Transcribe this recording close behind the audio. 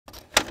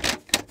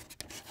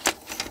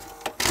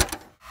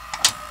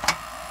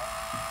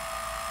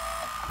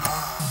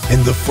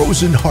In the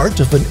frozen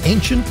heart of an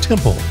ancient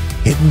temple,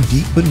 hidden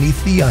deep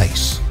beneath the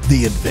ice,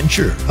 the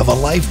adventure of a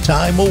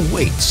lifetime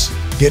awaits.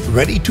 Get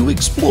ready to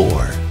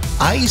explore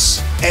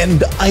Ice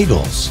and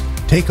Idols.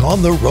 Take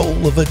on the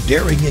role of a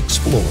daring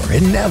explorer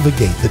and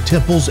navigate the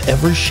temple's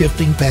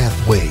ever-shifting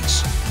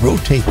pathways.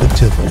 Rotate the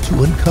temple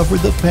to uncover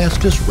the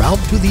fastest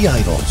route to the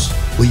idols.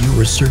 Will you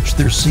research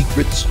their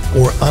secrets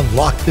or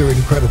unlock their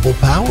incredible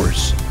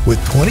powers?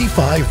 With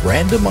 25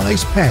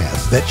 randomized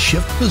paths that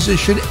shift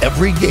position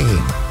every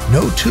game,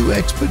 no two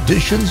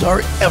expeditions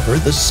are ever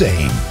the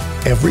same.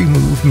 Every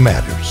move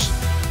matters.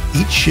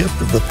 Each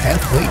shift of the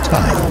pathway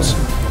tiles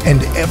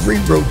and every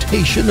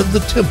rotation of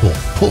the temple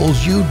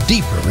pulls you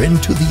deeper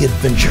into the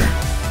adventure.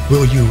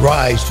 Will you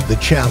rise to the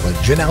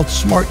challenge and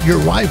outsmart your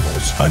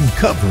rivals,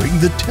 uncovering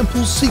the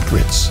temple's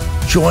secrets?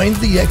 Join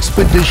the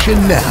expedition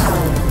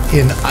now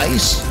in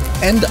Ice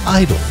and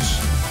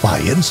Idols by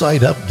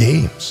Inside Up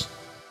Games.